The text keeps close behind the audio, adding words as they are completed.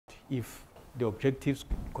if the objectives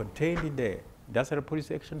contained in the Industrial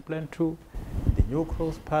Policy Action Plan 2, the new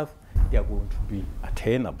growth path, they are going to be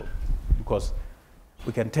attainable. Because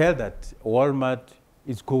we can tell that Walmart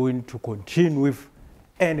is going to continue with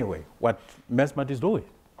anyway what Massmart is doing,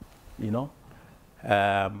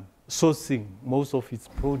 sourcing most of its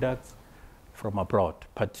products from abroad,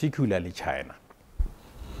 particularly China.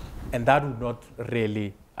 And that would not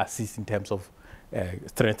really assist in terms of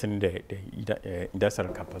strengthening the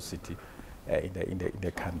industrial capacity in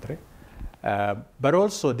the country. But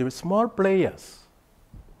also the small players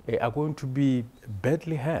are going to be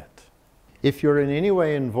badly hurt. If you're in any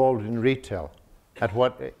way involved in retail,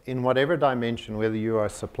 in whatever dimension, whether you are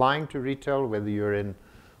supplying to retail, whether you're in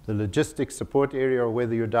the logistics support area, or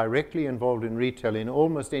whether you're directly involved in retail in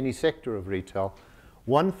almost any sector of retail,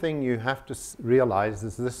 one thing you have to realize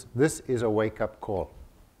is this is a wake-up call.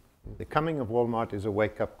 The coming of Walmart is a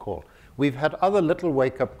wake-up call. We've had other little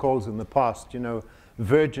wake-up calls in the past.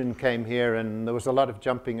 Virgin came here and there was a lot of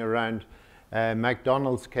jumping around.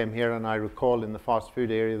 McDonald's came here, and I recall in the fast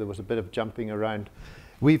food area there was a bit of jumping around.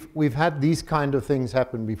 We've had these kind of things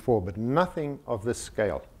happen before, but nothing of this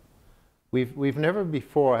scale. We've never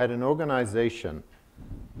before had an organization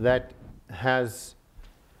that has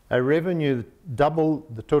a revenue double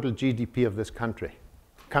the total GDP of this country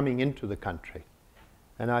coming into the country.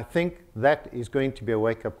 And I think that is going to be a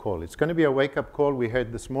wake-up call. It's going to be a wake-up call, we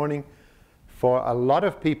heard this morning, for a lot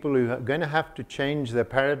of people who are going to have to change their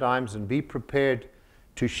paradigms and be prepared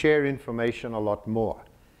to share information a lot more.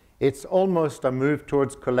 It's almost a move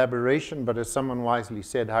towards collaboration, but as someone wisely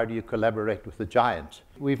said, how do you collaborate with the giant?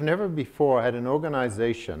 We've never before had an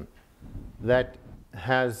organization that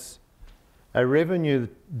has a revenue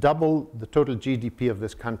double the total GDP of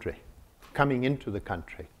this country coming into the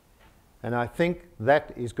country. And I think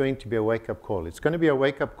that is going to be a wake-up call. It's going to be a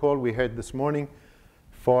wake-up call, we heard this morning,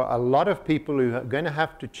 for a lot of people who are going to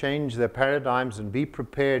have to change their paradigms and be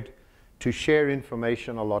prepared to share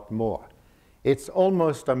information a lot more. It's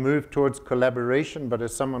almost a move towards collaboration, but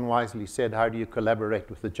as someone wisely said, how do you collaborate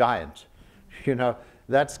with the giant?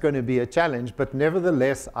 That's going to be a challenge, but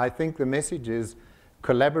nevertheless, I think the message is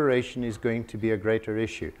collaboration is going to be a greater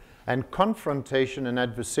issue. And confrontation and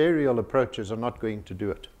adversarial approaches are not going to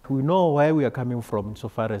do it. We know where we are coming from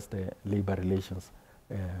insofar as the labor relations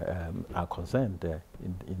are concerned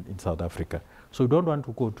in South Africa. So we don't want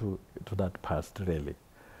to go to that past, really.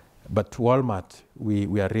 But Walmart,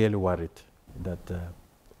 we are really worried that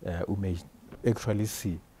we may actually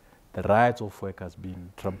see the rights of workers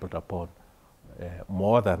being trampled upon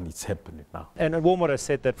more than it's happening now. And Walmart has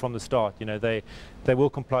said that from the start. They will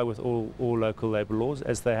comply with all local labor laws,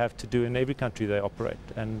 as they have to do in every country they operate.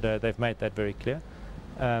 And they've made that very clear,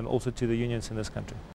 also to the unions in this country.